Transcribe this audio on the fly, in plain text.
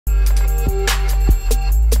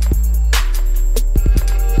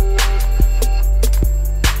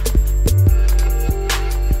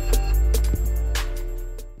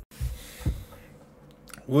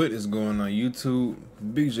What is going on YouTube?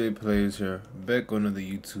 Big J Plays here, back on another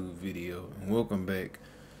YouTube video, and welcome back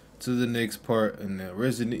to the next part in the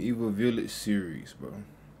Resident Evil Village series, bro.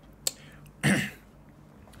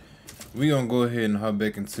 We gonna go ahead and hop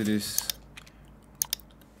back into this.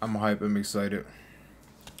 I'm hype, I'm excited.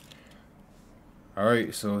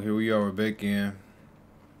 Alright, so here we are, we're back at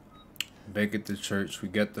the church. We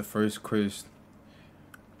got the first crest.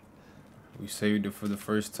 We saved it for the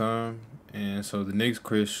first time, and so the next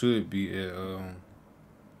crest should be at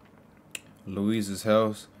Luiza's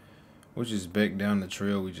house, which is back down the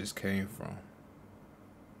trail we just came from.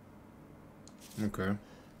 Okay.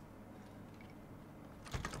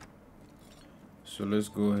 So let's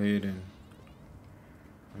go ahead and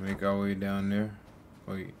make our way down there.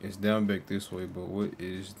 Wait, it's down back this way, but what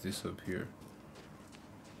is this up here?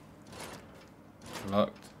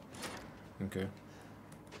 Locked. Okay.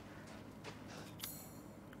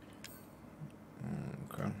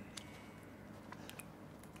 Okay.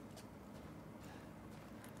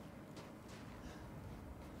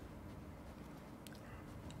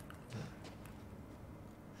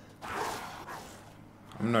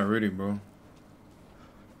 I'm not ready, bro.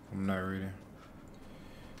 I'm not ready.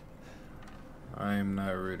 I am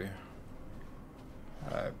not ready.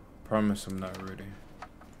 I promise I'm not ready.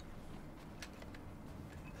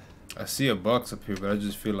 I see a box up here, but I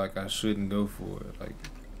just feel like I shouldn't go for it. Like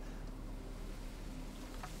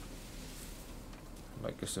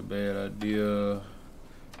it's a bad idea.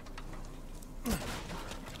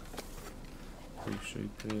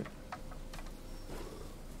 Appreciate that.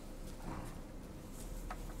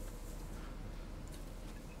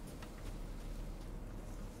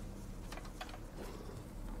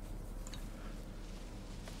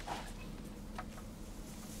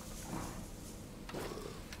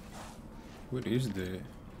 What is that?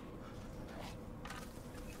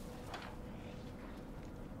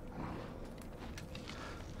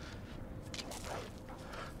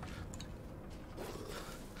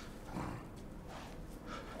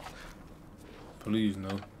 Please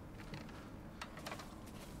no.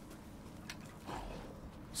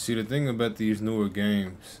 See, the thing about these newer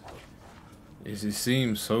games is it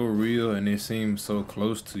seems so real and it seems so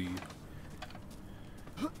close to you.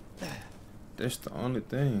 That's the only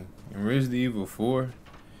thing. In Resident Evil 4,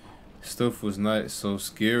 stuff was not so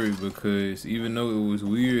scary because even though it was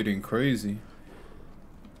weird and crazy,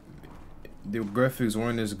 the graphics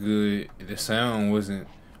weren't as good, the sound wasn't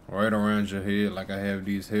right around your head like I have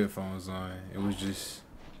these headphones on. It was just,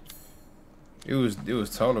 it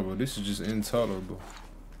was tolerable. This is just intolerable.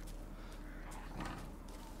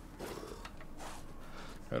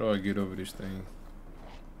 How do I get over this thing?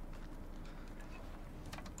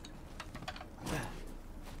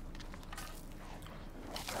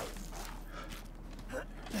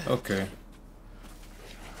 Okay.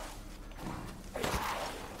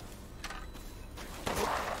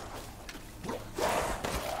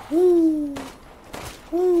 Woo!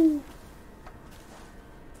 Woo!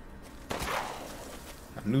 I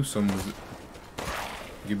knew someone was.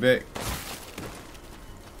 Get back.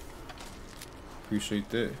 Appreciate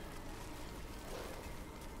that.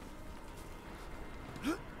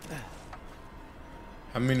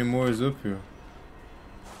 How many more is up here?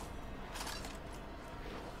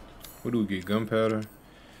 What do we get? Gunpowder?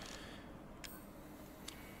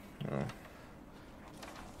 Oh.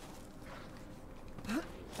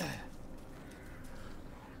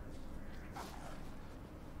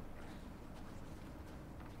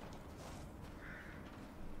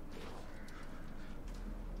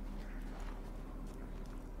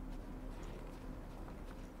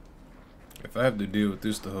 If I have to deal with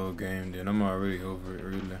this the whole game, then I'm already over it,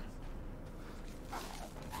 really.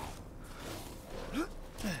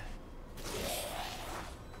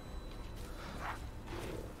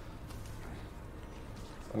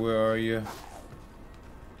 Where are you?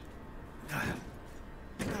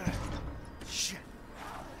 Shit.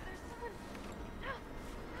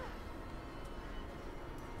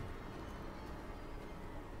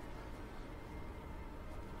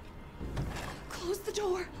 Close the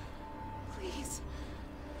door, please.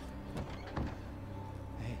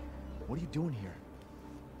 Hey, what are you doing here?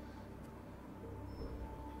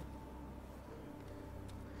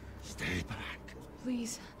 Stay back.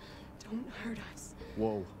 Please, don't hurt us.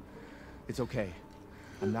 Whoa. It's okay.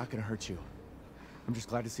 I'm not gonna hurt you. I'm just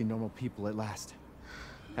glad to see normal people at last.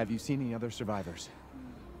 Have you seen any other survivors?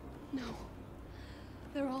 No.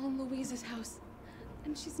 They're all in Luiza's house.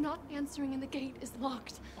 And she's not answering and the gate is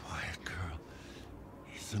locked. Quiet, girl.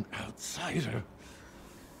 He's an outsider.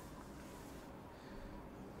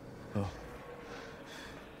 Oh.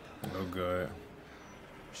 Oh god.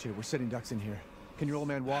 Shit, we're setting ducks in here. Can your old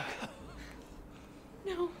man walk?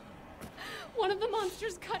 No. One of the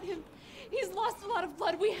monsters cut him. He's lost a lot of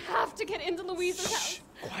blood. We have to get into Louise's house.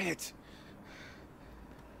 Quiet.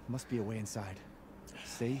 Must be a way inside.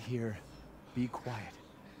 Stay here. Be quiet.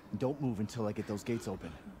 And don't move until I get those gates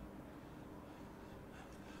open.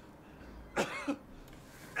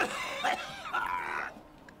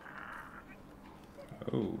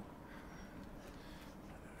 Oh.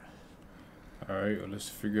 Alright, well, let's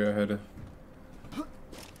figure out how to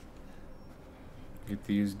get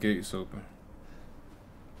these gates open.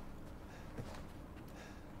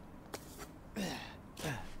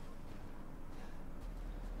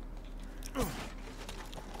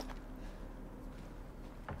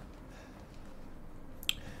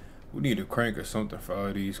 We need a crank or something for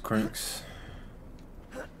all these cranks.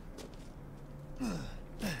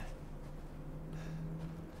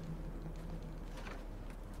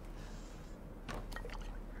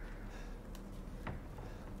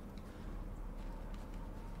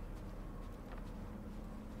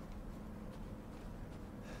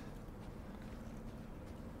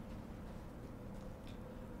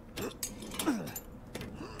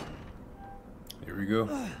 Here we go.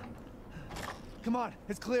 Come on,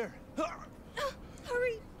 it's clear.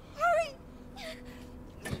 Hurry! Hurry!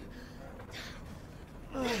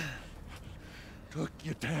 Took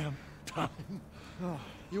your damn time. Oh,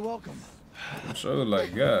 you're welcome. So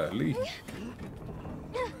like, golly.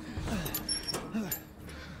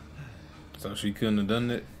 So she couldn't have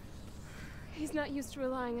done it? He's not used to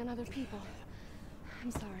relying on other people.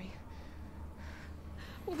 I'm sorry.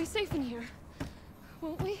 We'll be safe in here,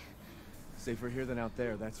 won't we? Safer here than out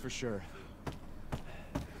there, that's for sure.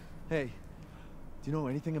 Hey, do you know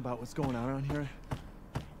anything about what's going on around here?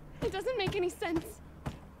 It doesn't make any sense.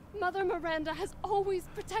 Mother Miranda has always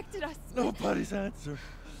protected us. Nobody's answer.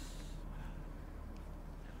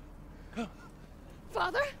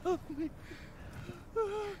 Father?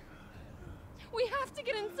 We have to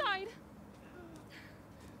get inside.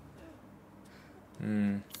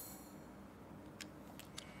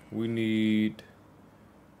 We need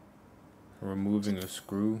removing a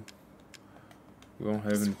screw. We don't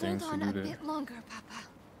have anything to Hold on do a that. bit longer, Papa.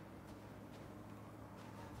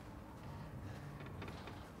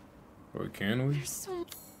 Or can we? There's so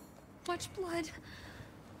much blood.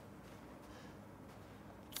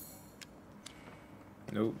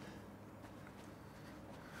 Nope.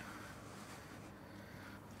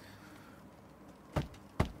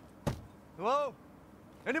 Hello?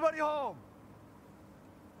 Anybody home?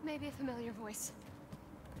 Maybe a familiar voice.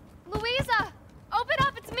 Louisa! Open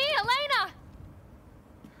up! It's me, Elena!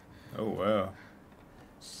 Oh wow.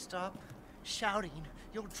 Stop shouting.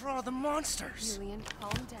 You'll draw the monsters. Julian,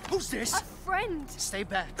 calm down. Who's this? A friend! Stay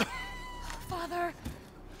back. Father!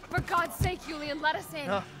 For God's sake, Julian, let us in.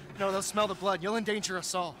 No, they'll smell the blood. You'll endanger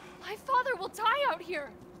us all. My father will die out here.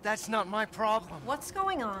 That's not my problem. What's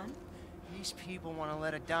going on? These people want to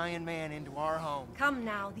let a dying man into our home. Come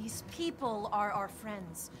now, these people are our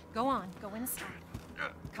friends. Go on, go inside.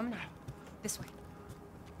 Come now, this way.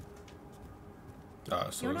 Ah,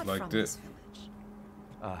 so You're it's not like from this. this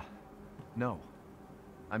village. No.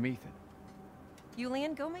 I'm Ethan.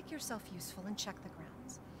 Julian, go make yourself useful and check the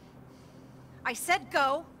grounds. I said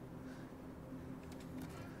go!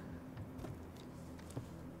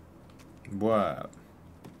 Wow.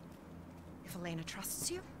 If Elena trusts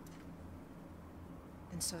you,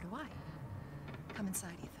 then so do I. Come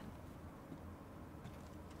inside, Ethan.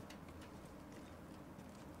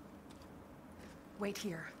 Wait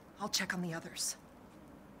here. I'll check on the others.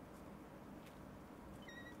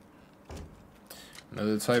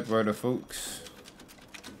 Another typewriter, folks.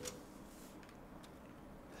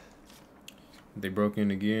 They broke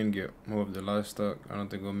in again, get more of the livestock. I don't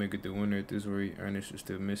think we'll make it the winter at this rate. Ernest is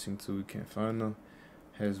still missing too. We can't find them.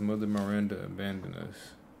 Has Mother Miranda abandoned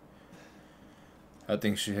us? I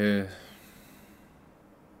think she has.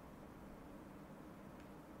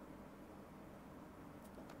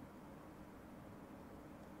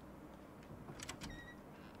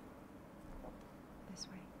 This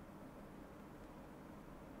way.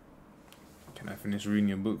 Can I finish reading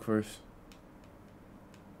your book first?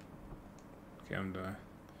 Okay, I'm done.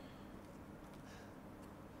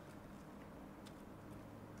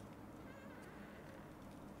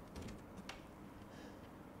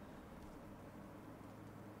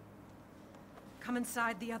 Come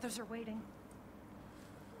inside, the others are waiting.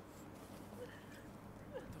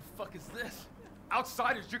 What the fuck is this?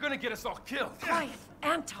 Outsiders, you're gonna get us all killed. Quiet,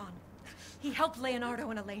 Anton. He helped Leonardo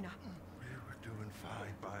and Elena. We were doing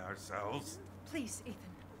fine by ourselves. Please, Ethan,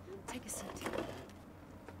 take a seat.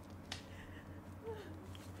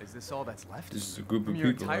 Is this all that's left? This is a group of From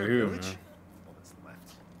your people right entire here, village? man. All that's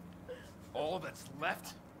all that's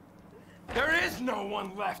left? There is no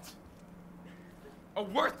one left. A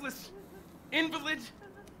worthless invalid,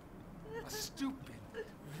 a stupid,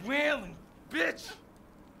 wailing bitch.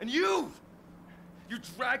 And you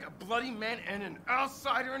drag a bloody man and an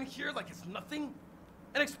outsider in here like it's nothing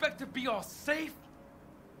and expect to be all safe?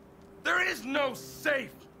 There is no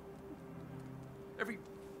safe. Every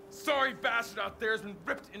sorry bastard out there has been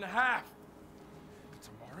ripped in half. But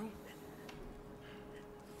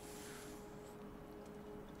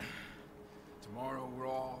tomorrow we'll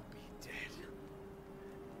all be dead.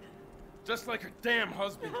 Just like her damn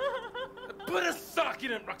husband. Put a sock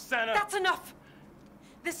in it, Roxana! That's enough!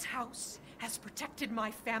 This house has protected my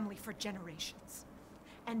family for generations.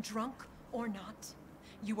 And drunk or not,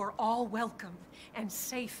 you are all welcome and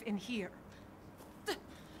safe in here.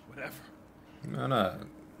 Whatever. No.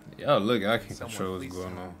 Y'all look, I can Someone control what's please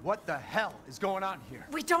going tell on. What the hell is going on here?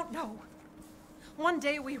 We don't know. One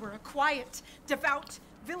day we were a quiet, devout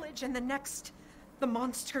village, and the next, the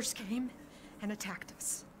monsters came and attacked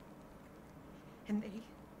us. And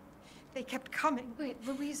they kept coming. Wait,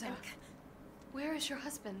 Louisa. Where is your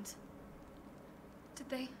husband? Did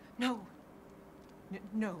they? No.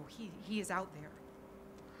 No, he is out there.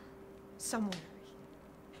 Somewhere.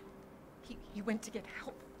 He went to get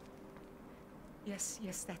help. Yes,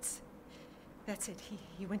 that's it.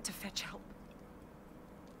 He went to fetch help.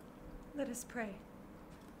 Let us pray.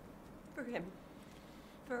 For him.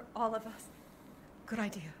 For all of us. Good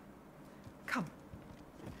idea. Come.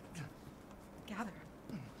 Gather.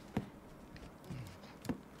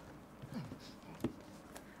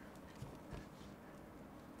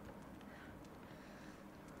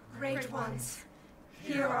 Great ones,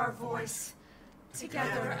 hear our voice.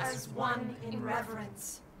 Together as one in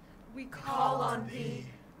reverence, we call on thee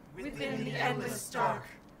within the endless dark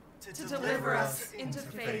to deliver us into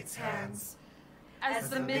fate's hands. As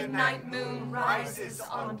the midnight moon rises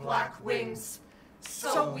on black wings,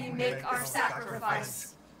 so we make our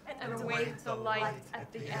sacrifice and await the light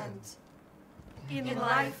at the end. In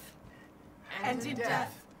life and in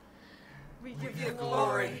death, we give you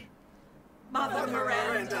glory, Mother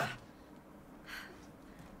Miranda.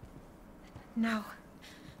 Now,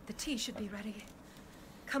 the tea should be ready.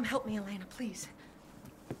 Come help me, Elena, please.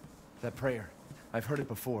 That prayer. I've heard it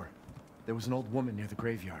before. There was an old woman near the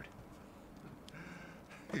graveyard.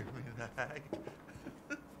 You mean the hag?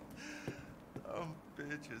 Dumb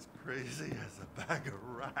bitch is crazy as a bag of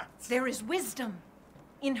rats. There is wisdom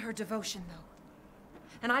in her devotion, though.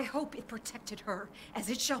 And I hope it protected her as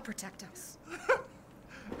it shall protect us.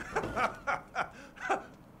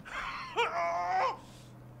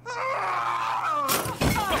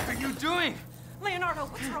 What are you doing? Leonardo,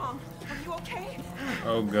 what's wrong? Are you okay?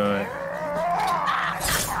 Oh god.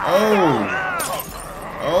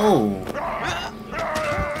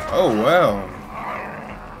 Oh wow.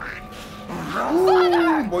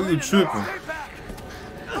 Ooh, boy, you tripping.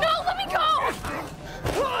 No, let me go!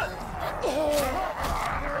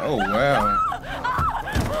 Oh wow.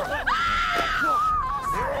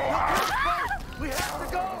 We have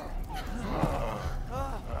to go!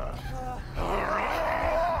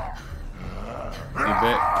 Get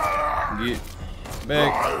back. Get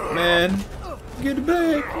back, man. Get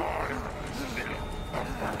back.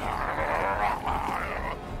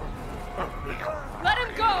 Let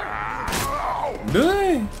him go!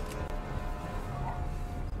 Dang.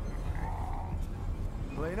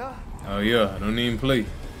 Elena? Oh yeah, don't even play.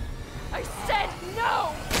 I said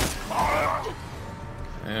no!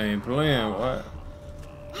 I ain't playing. What?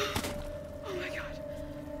 Oh my god.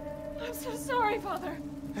 I'm so sorry, Father.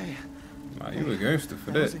 Hey, Nah, you a gangster for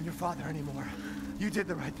that that. wasn't your father anymore. You did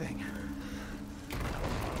the right thing.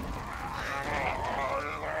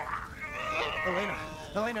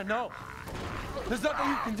 Elena, no! There's nothing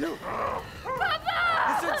you can do! Papa!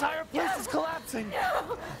 This entire place is collapsing!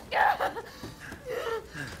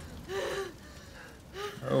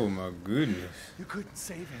 Oh my goodness. You couldn't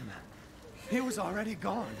save him. He was already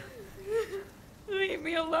gone. Leave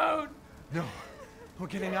me alone. No, we're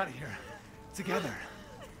getting out of here. Together.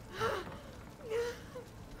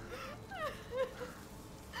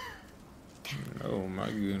 Oh my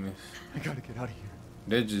goodness. I gotta get out of here.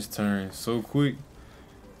 That just turned so quick.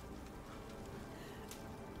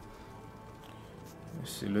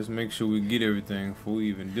 Let's see, let's make sure we get everything before we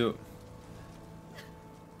even dip.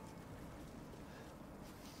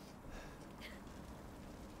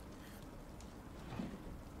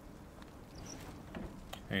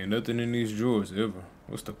 Ain't nothing in these drawers ever.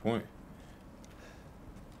 What's the point?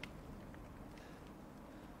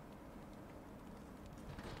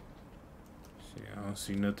 See, I don't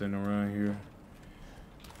see nothing around here.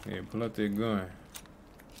 Yeah, pull out that gun.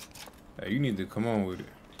 Hey, you need to come on with it.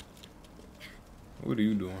 What are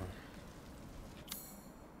you doing?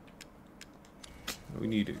 We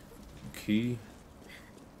need a key.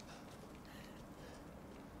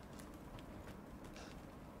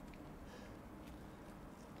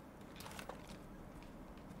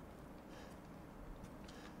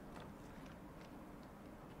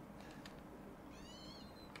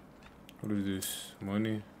 What is this?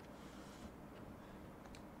 Money?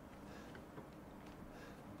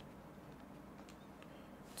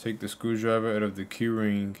 Take the screwdriver out of the key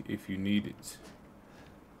ring if you need it.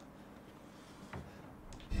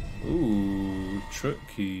 Ooh, truck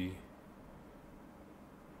key.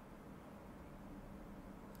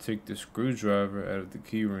 Take the screwdriver out of the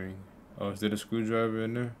key ring. Oh, is there a screwdriver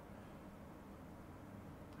in there?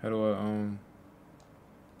 How do I,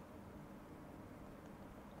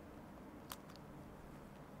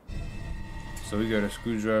 So we got a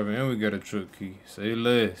screwdriver and we got a truck key. Say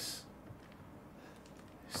less.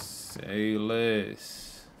 Say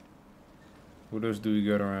less. What else do we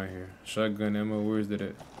got around here? Shotgun ammo, where's that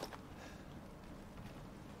at?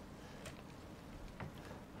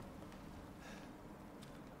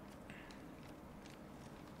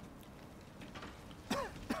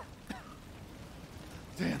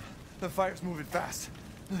 Damn, the fire's moving fast.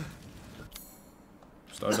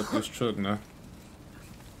 Start up this truck now.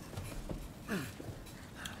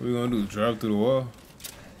 What we gonna do? Drive through the wall?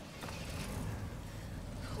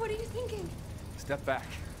 What are you thinking? Step back.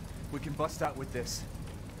 We can bust out with this.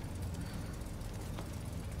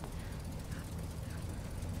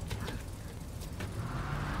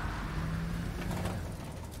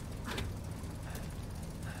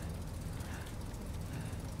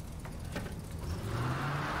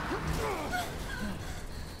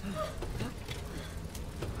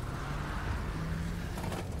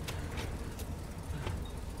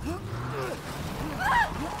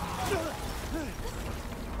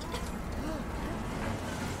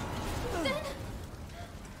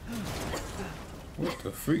 What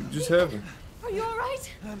the freak just happened? Are you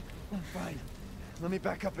alright? I'm fine. Let me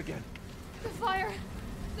back up again. The fire.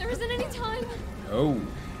 There isn't any time. Oh.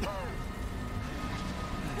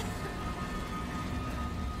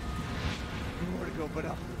 Nowhere to go but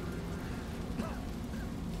up.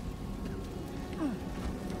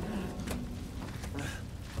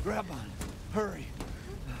 Grab on. Hurry.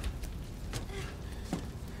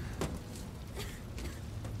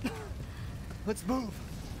 Let's move.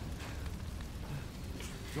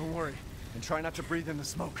 Don't worry, and try not to breathe in the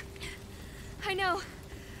smoke. I know.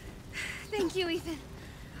 Thank you, Ethan.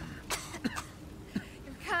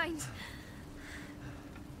 You're kind.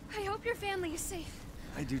 I hope your family is safe.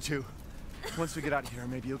 I do too. Once we get out of here,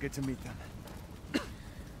 maybe you'll get to meet them.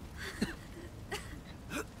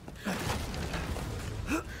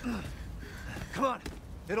 Come on,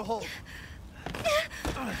 it'll hold.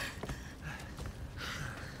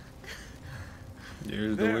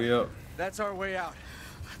 There's the way up. That's our way out.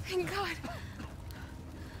 Thank God.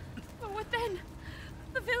 But what then?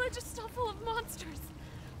 The village is still full of monsters.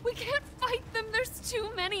 We can't fight them. There's too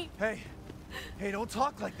many. Hey, don't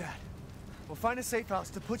talk like that. We'll find a safe house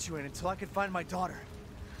to put you in until I can find my daughter.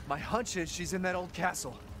 My hunch is she's in that old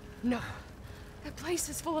castle. No. That place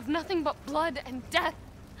is full of nothing but blood and death.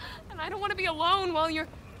 And I don't want to be alone while you're...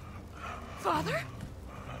 Father?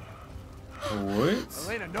 What?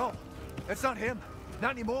 Elena, no. That's not him.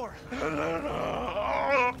 Not anymore. He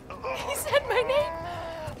said my name.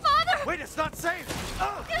 Father! Wait, it's not safe.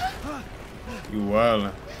 You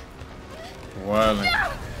wildin'. Wildin'.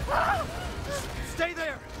 Stay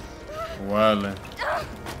there. Wildin'.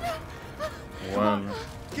 Wildin'.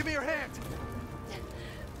 Give me your hand.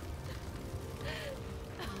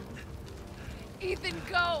 Ethan,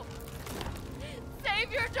 go.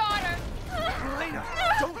 Save your daughter. Elena,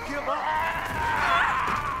 don't give up.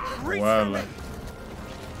 Reach for me. Wildin'.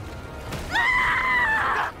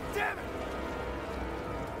 God damn it.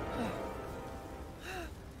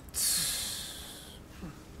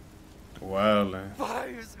 Wildin'. Why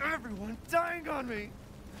is everyone dying on me?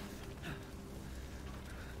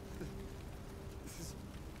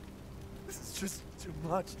 This is just too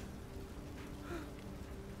much.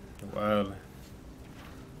 Wildin'.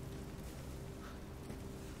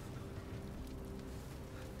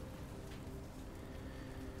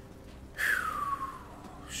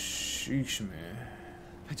 Sheesh, man.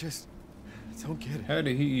 I just don't get it. How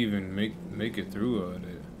did he even make it through all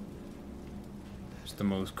that? It's the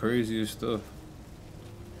most craziest stuff.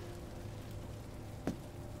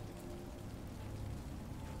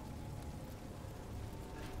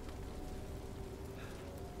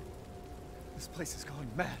 This place is going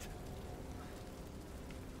mad.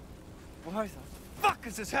 Why the fuck fuck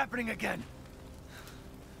is this happening again?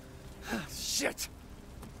 Shit!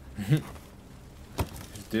 It's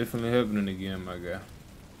definitely happening again, my guy.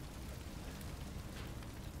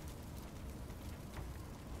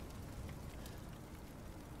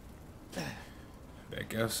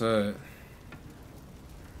 Back outside.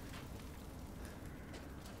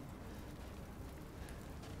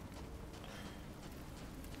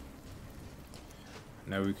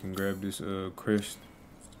 Now we can grab this crest.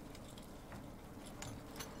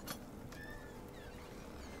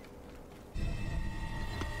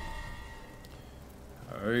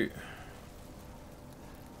 All right.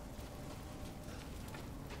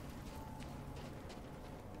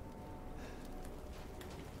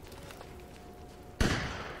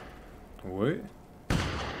 What?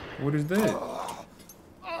 What is that?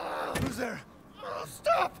 Who's there?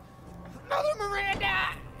 Stop! Mother Miranda!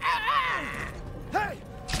 Hey!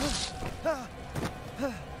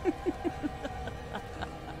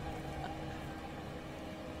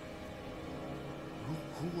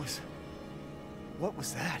 Who was... What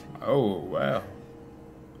was that? Oh, wow.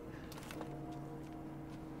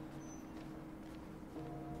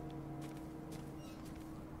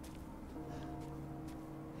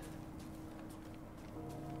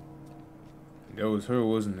 That was her,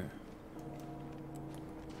 wasn't it?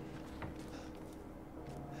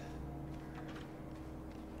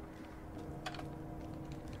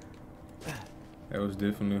 That was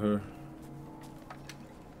definitely her.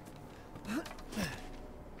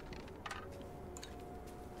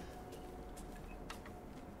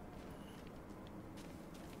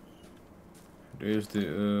 There's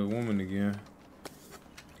the woman again.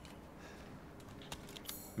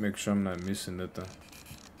 Make sure I'm not missing nothing.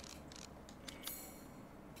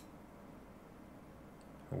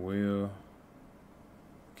 Well,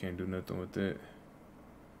 can't do nothing with that.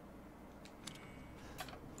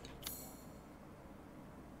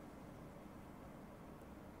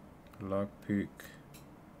 Lockpick.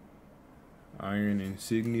 Iron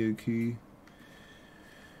insignia key.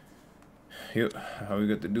 Yep, all we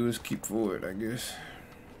got to do is keep forward, I guess.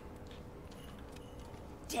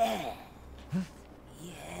 Death.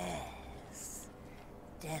 Yes.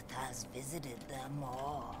 Death has visited them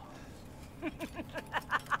all.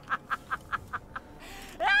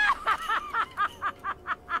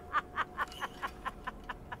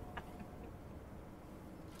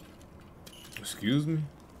 Excuse me?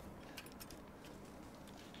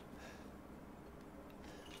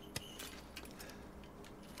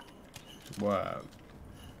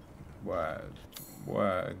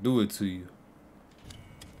 Why do it to you?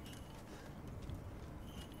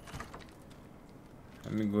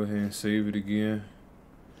 Let me go ahead and save it again.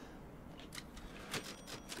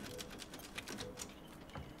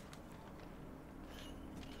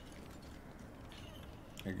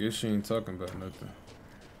 I guess she ain't talking about nothing.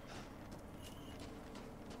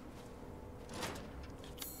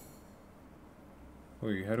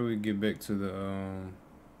 Wait, how do we get back to the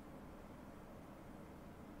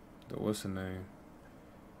what's the name?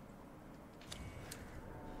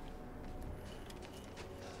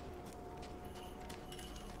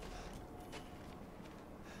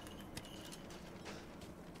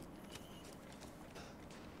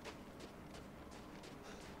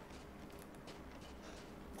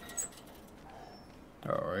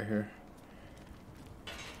 Oh, right here.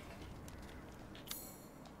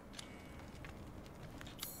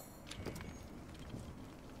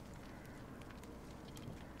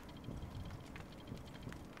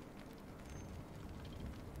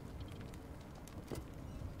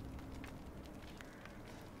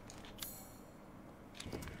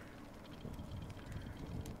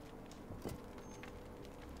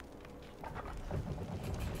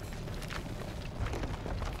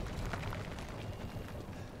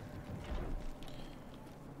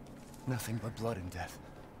 Nothing but blood and death.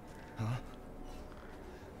 Huh?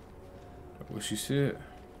 What she said?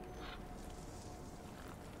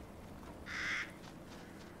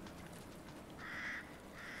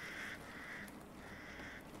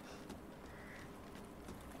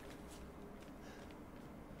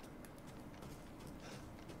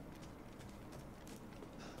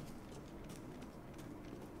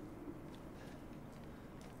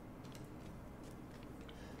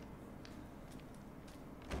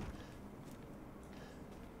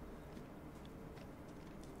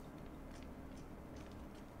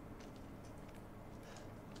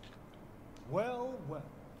 Well, well.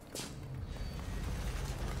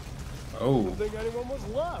 Oh. Didn't think anyone was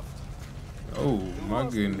left. Oh It my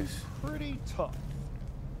must be goodness. Pretty tough.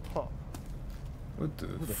 Huh. What the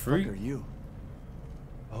Who the freak? fuck are you?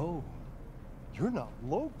 Oh, you're not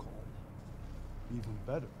local. Even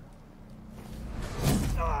better.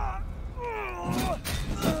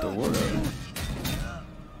 What the world?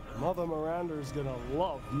 Mother Miranda's gonna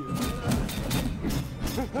love you.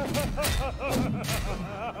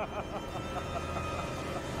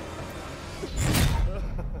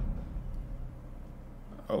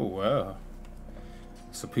 Oh wow.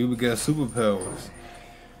 So people got superpowers.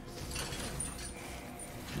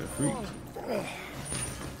 They're free.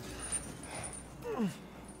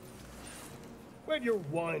 Wait, you're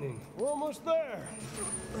whining. We're almost there.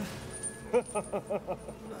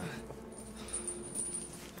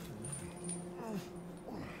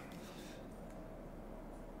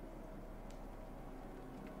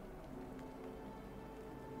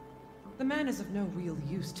 The man is of no real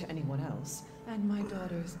use to anyone else, and my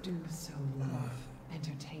daughters do so love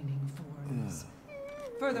entertaining foreigners.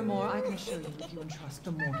 Furthermore, I can assure you if you entrust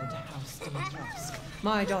the mortal to House Dimitrescu,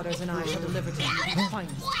 my daughters and I shall deliver to you the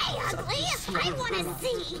finest. Wait, please, I want to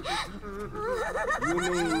see.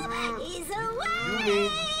 He's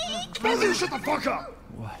awake. Both of you shut the fuck up!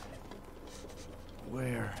 What?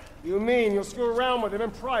 Where? You mean you'll screw around with him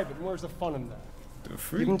in private, and where's the fun in that? They're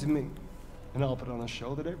free. Give him to me, and I'll put on a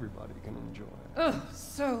show that everybody can enjoy. Ugh,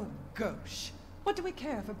 so gauche. What do we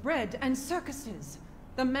care for bread and circuses?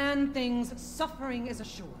 The man thinks suffering is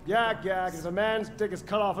assured. Yak, yak, as a man's dick is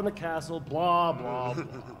cut off in the castle, blah, blah, blah.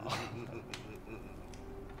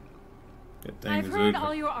 That thing I've is heard ugly.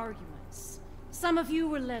 all your arguments. Some of you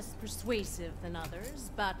were less persuasive than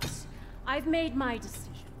others, but I've made my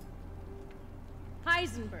decision.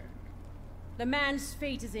 Heisenberg, the man's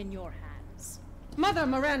fate is in your hands. Mother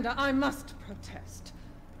Miranda, I must protest.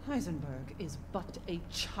 Heisenberg is but a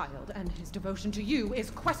child, and his devotion to you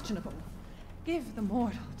is questionable. Give the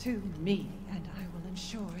mortal to me, and I will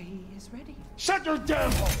ensure he is ready. Shut your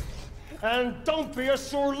damn hole! And don't be a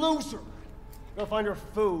sore loser! Go find your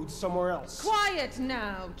food somewhere else. Quiet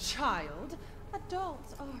now, child.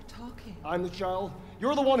 Adults are talking. I'm the child.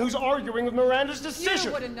 You're the one who's arguing with Miranda's decision.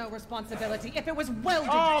 You wouldn't know responsibility if it was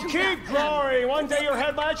welded Oh, to keep that glory! One day your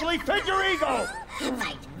head might actually fit your ego!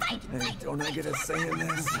 Hey, don't I get a say in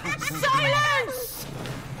this? Silence!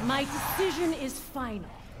 My decision is final.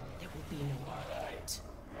 There will be no argument.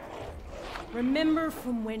 Remember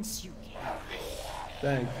from whence you came.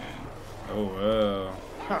 Thank you. Oh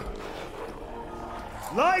wow.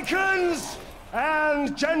 Lycans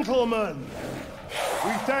and gentlemen,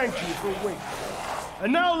 we thank you for waiting.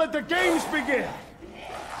 And now let the games begin!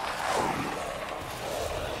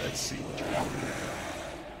 Let's see what you're doing.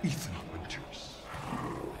 Ethan Winters.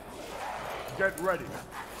 Get ready.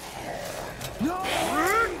 No!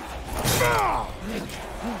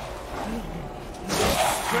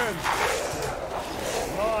 10,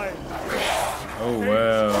 9, Oh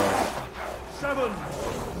wow. 7,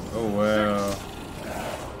 Oh wow.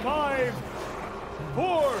 5,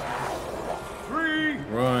 4, 3,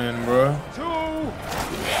 Run, bruh. 2, 1.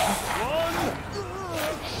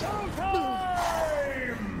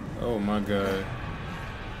 Showtime! Oh my god.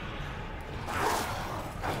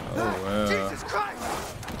 Oh wow. Jesus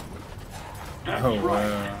Christ! Oh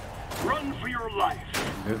wow. Run for your life.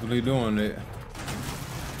 Definitely doing it.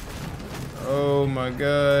 Oh my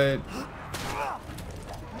god.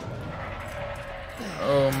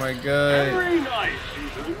 Oh my god. Very nice,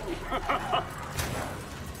 Ethan.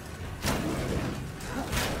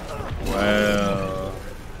 Wow.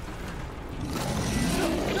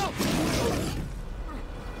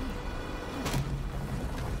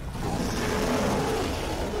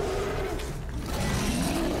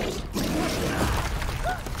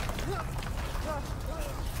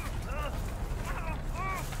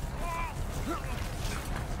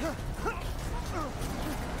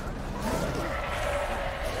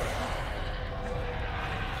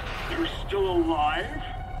 You're still alive?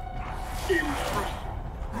 Impressive.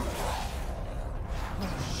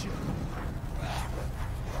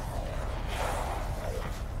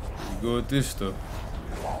 Go with this stuff.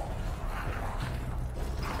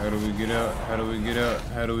 How do we get out? How do we get out?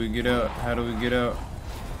 How do we get out? How do we get out?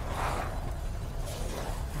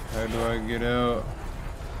 How do I get out?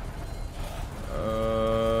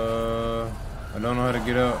 I don't know how to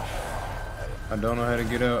get out. I don't know how to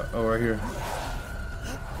get out. Oh, right here.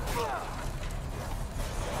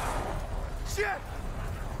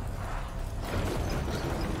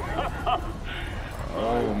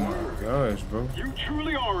 Oh my gosh, bro. You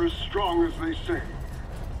truly are as strong as they say.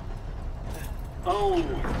 Oh,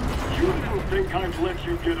 you don't think I've let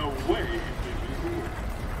you get away, did you?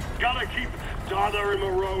 Gotta keep Donna and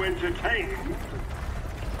Moreau entertained.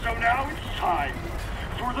 So now it's time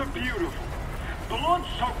for the beautiful,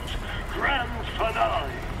 blood-soaked grand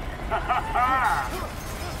finale. Ha ha ha!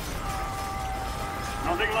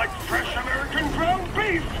 Nothing like fresh American ground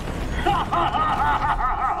beef!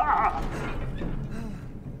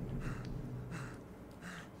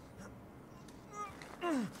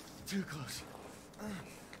 Too close.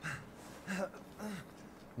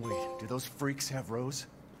 Wait, do those freaks have Rose?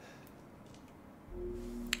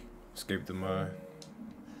 Escape the mine.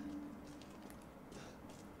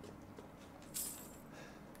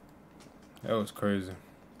 That was crazy.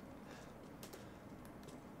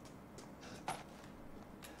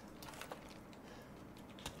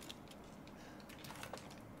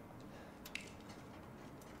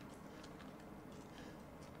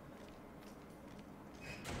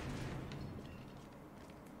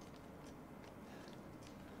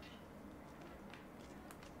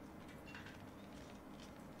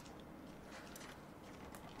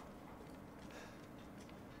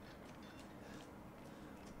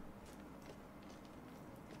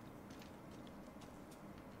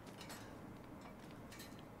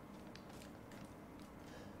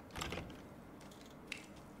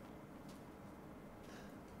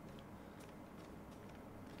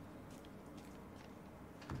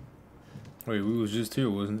 Wait, we was just here,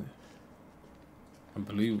 wasn't it? I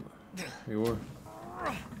believe we were.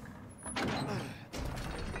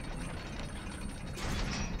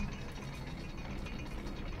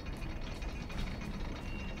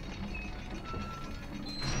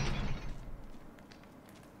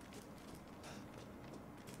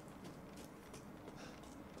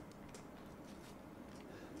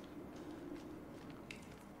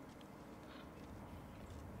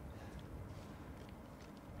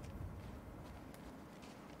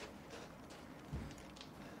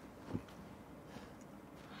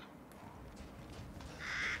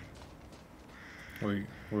 Wait,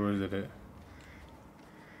 where was it at?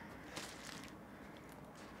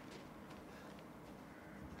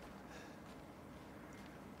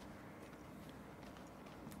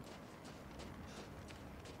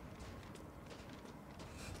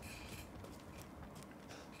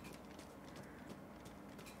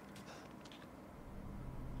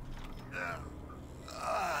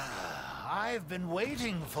 I've been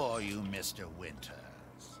waiting for you, Mr. Winters.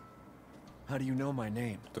 How do you know my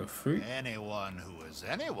name? The freak? Anyone who is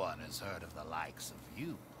anyone has heard of the likes of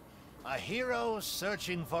you. A hero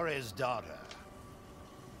searching for his daughter.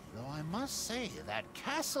 Though I must say, that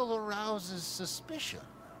castle arouses suspicion.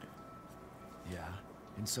 Yeah,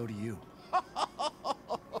 and so do you.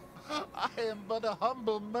 I am but a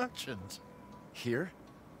humble merchant. Here?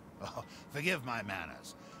 Oh, forgive my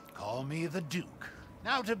manners. Call me the Duke.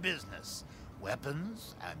 Now to business.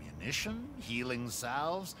 Weapons, ammunition, healing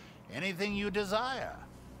salves, anything you desire,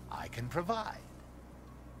 I can provide.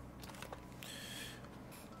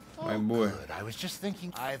 My boy. Good. I was just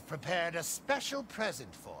thinking I've prepared a special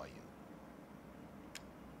present for you.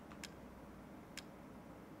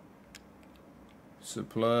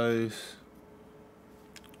 Supplies,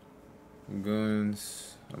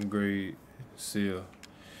 guns, upgrade, sell.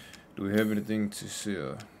 Do we have anything to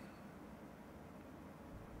sell?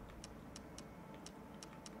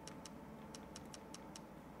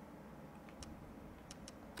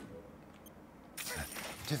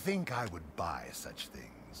 To think I would buy such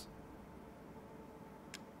things.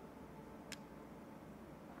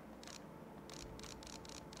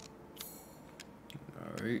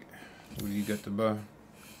 Alright, what do you got to buy?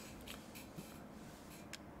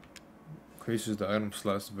 Increases the item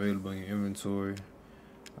slots available in your inventory.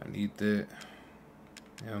 I need that.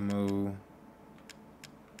 Ammo.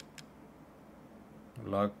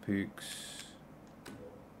 Lockpicks.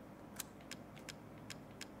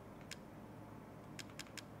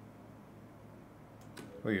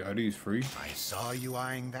 Wait, are these free? I saw you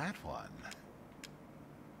eyeing that one.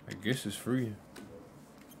 I guess it's free.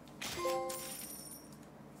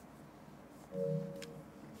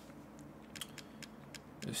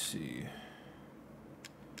 Let's see.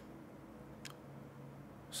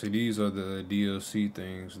 See, these are the DLC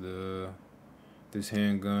things. This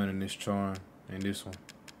handgun and this charm and this one.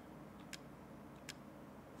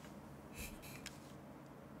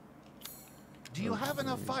 Do you have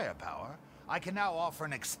enough firepower? I can now offer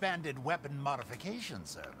an expanded weapon modification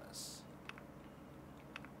service.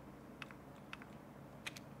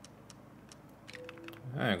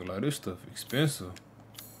 I ain't gonna lie, this stuff expensive.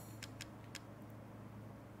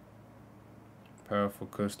 Powerful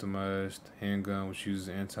customized handgun which uses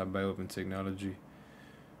anti-bioweapon technology.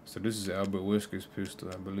 So this is Albert Wesker's pistol,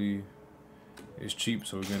 I believe. It's cheap,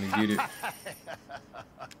 so we're gonna get it.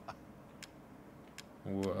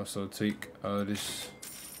 We'll also take this.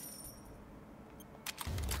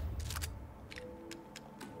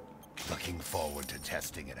 Looking forward to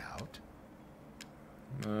testing it out?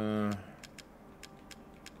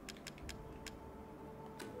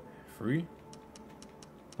 Free?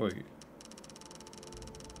 Wait.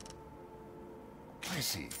 I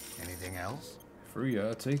see. Anything else? Free,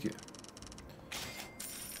 I'll take it.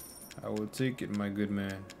 I will take it, my good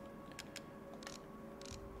man.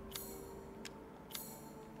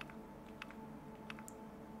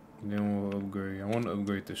 Then we'll upgrade. I want to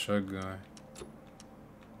upgrade the shotgun,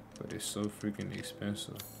 but it's so freaking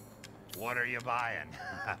expensive. What are you buying?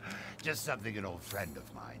 Just something an old friend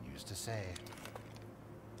of mine used to say.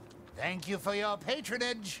 Thank you for your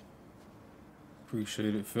patronage.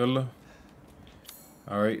 Appreciate it, fella.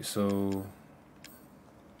 Alright, so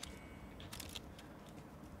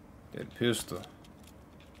that pistol.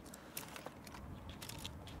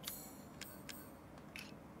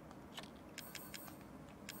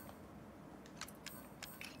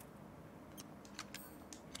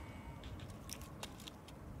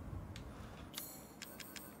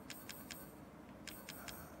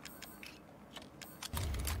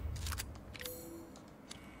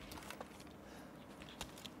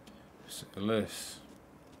 Let's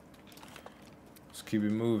keep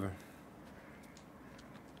it moving.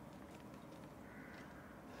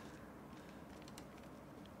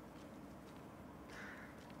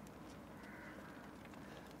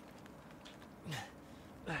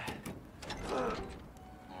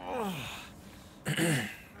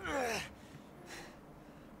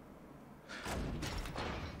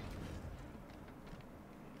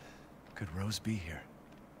 Could Rose be here?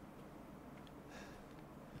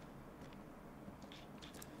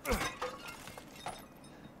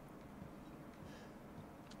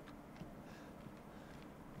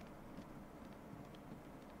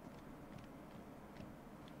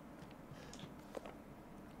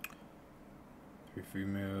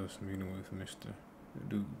 Females meeting with Mr.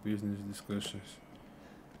 Duke, business discussions.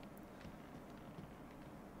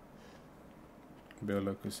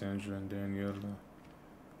 Bella, Cassandra, and Daniela.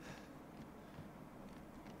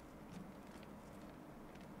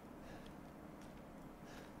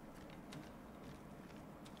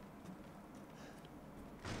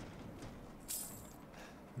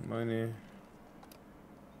 Money.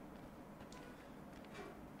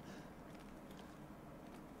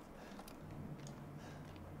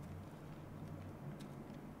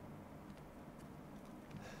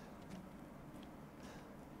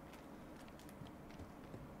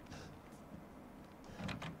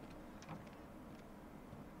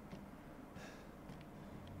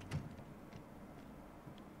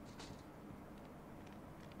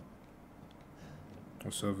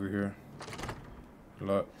 What's over here?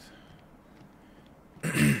 Locked.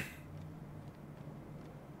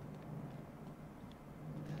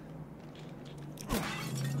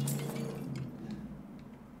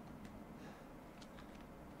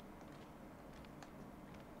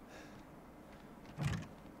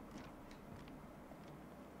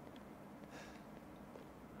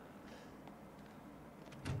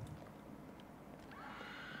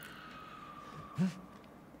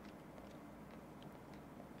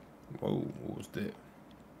 Whoa, what was that?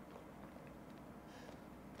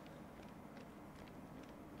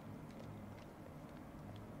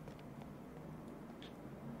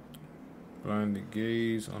 Blinded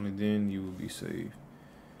gaze, only then you will be saved.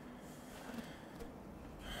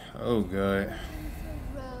 Oh God.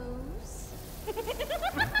 Rose.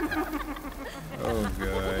 Oh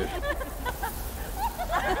God.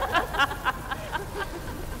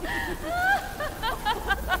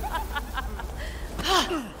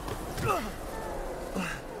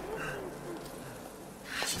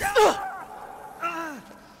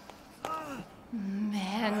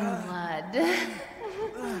 Man blood.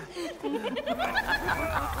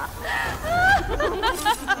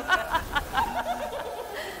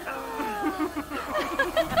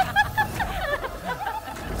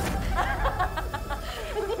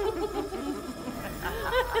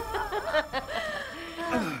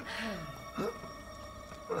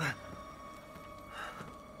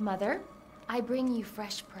 Mother, I bring you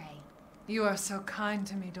fresh prey. You are so kind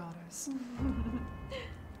to me, daughters.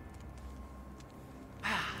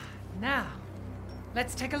 Now,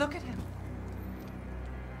 let's take a look at him.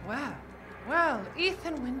 Well,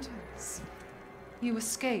 Ethan Winters. You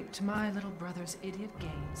escaped my little brother's idiot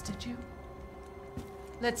games, did you?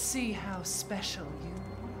 Let's see how special you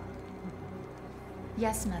are.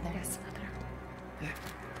 Yes, Mother. Yes, Mother.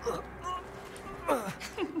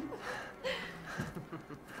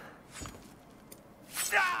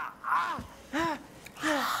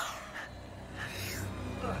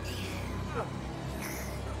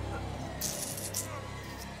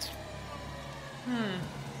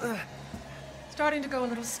 Starting to go a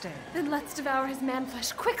little stale. Then let's devour his man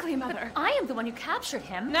flesh quickly, Mother. I am the one who captured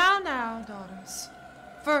him. Now, daughters.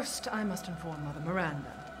 First, I must inform Mother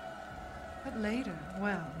Miranda. But later,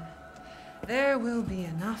 well, there will be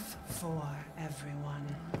enough for everyone.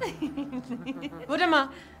 Budama!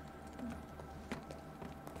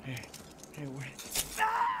 Hey, wait.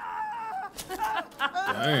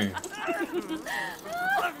 Dang.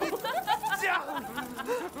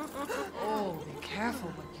 Oh, be careful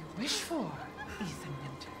what you wish for, Ethan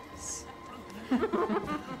Winters.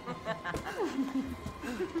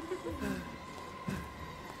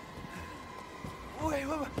 Wait,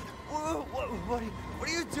 what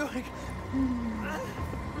are you doing?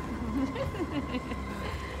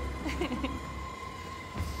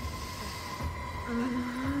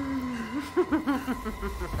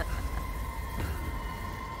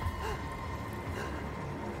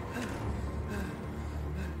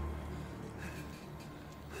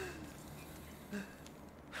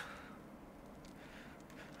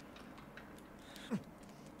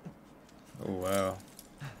 Oh wow.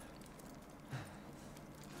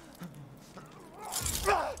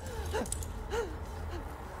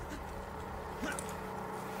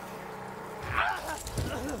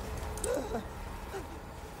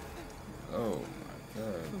 Oh my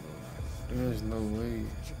god, bro. There's no way.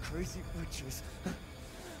 You crazy witches.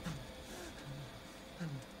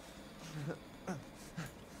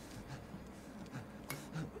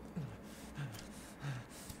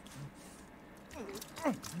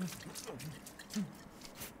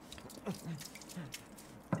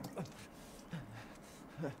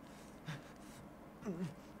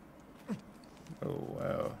 Oh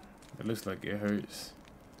wow. It looks like it hurts.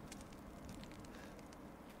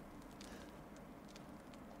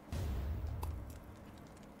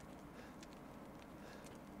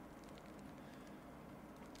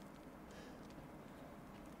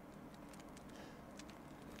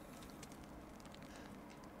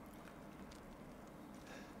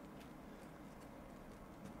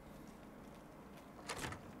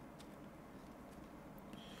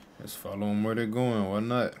 Let's follow them where they're going. Why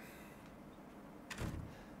not?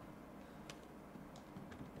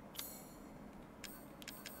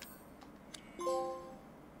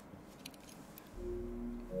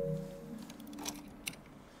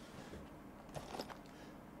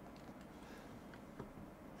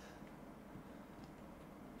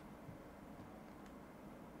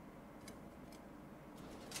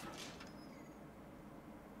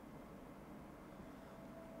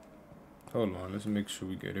 Hold on, let's make sure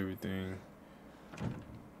we get everything.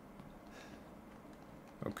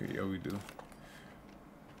 Okay, yeah, we do.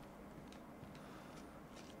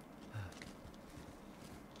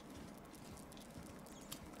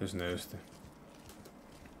 That's nasty.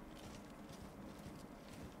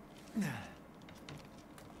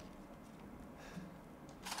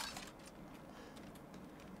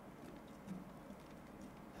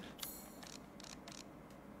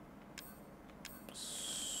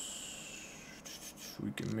 We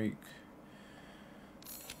can make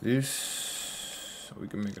this. We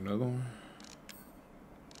can make another one.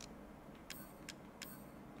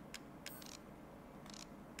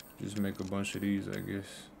 Just make a bunch of these, I guess.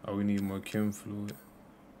 Oh, we need more chem fluid.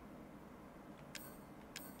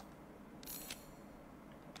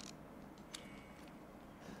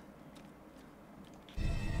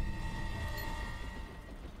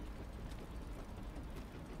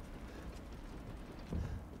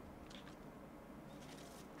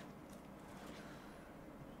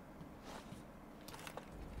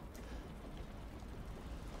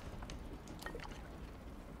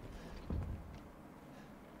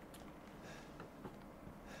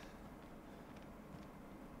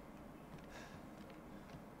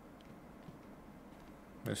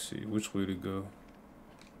 Let's see which way to go.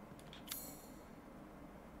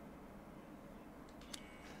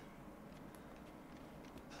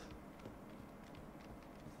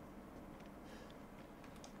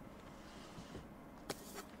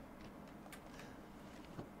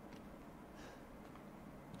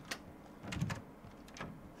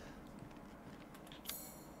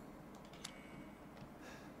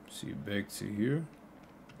 See, back to here.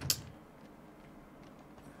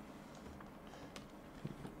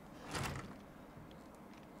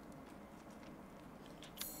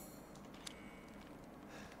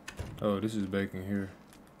 Oh, this is back in here.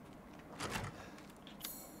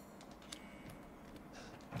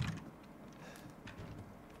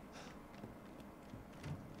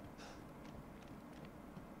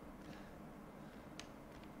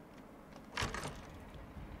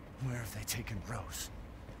 Where have they taken Rose?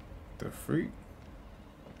 The freak?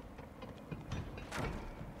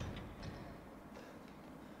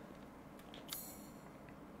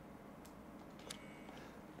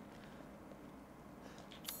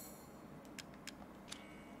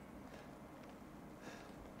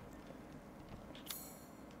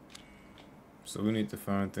 So we need to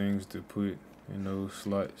find things to put in those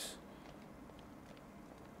slots.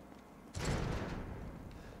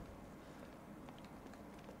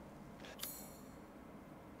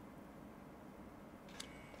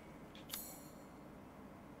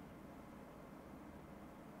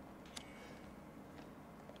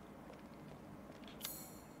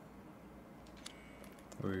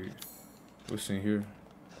 Wait, what's in here?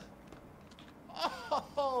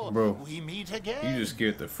 Oh, bro, we meet again. You just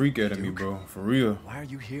scared the freak out of me, bro. For real. Why are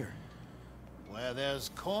you here? Where there's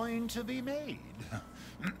coin to be made.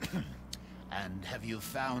 And have you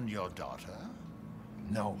found your daughter?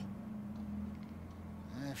 No.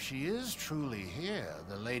 If she is truly here,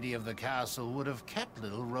 the lady of the castle would have kept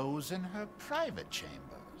little Rose in her private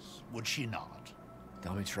chambers, would she not?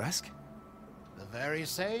 Dimitrescu? The very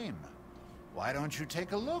same. Why don't you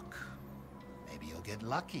take a look? Maybe you'll get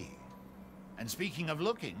lucky. And speaking of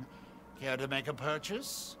looking, care to make a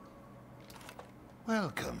purchase?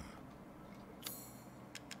 Welcome.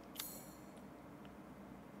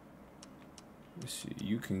 Let's see,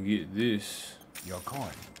 you can get this. Your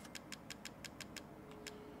coin.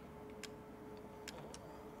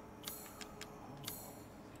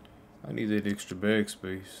 I need that extra bag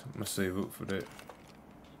space. I'm gonna save up for that.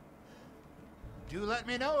 Do let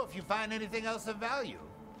me know if you find anything else of value.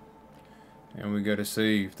 And we gotta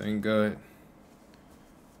save, thank God.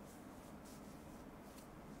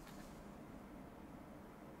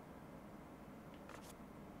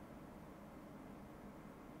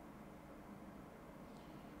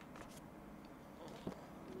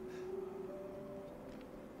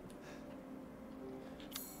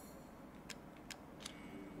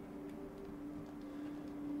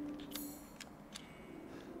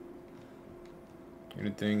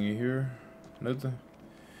 Anything in here? Nothing?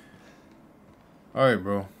 Alright,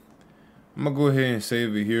 bro. I'm gonna go ahead and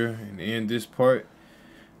save it here and end this part.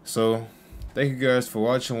 So, thank you guys for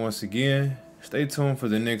watching once again. Stay tuned for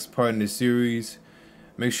the next part in the series.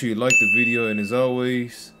 Make sure you like the video, and as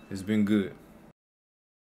always, it's been good.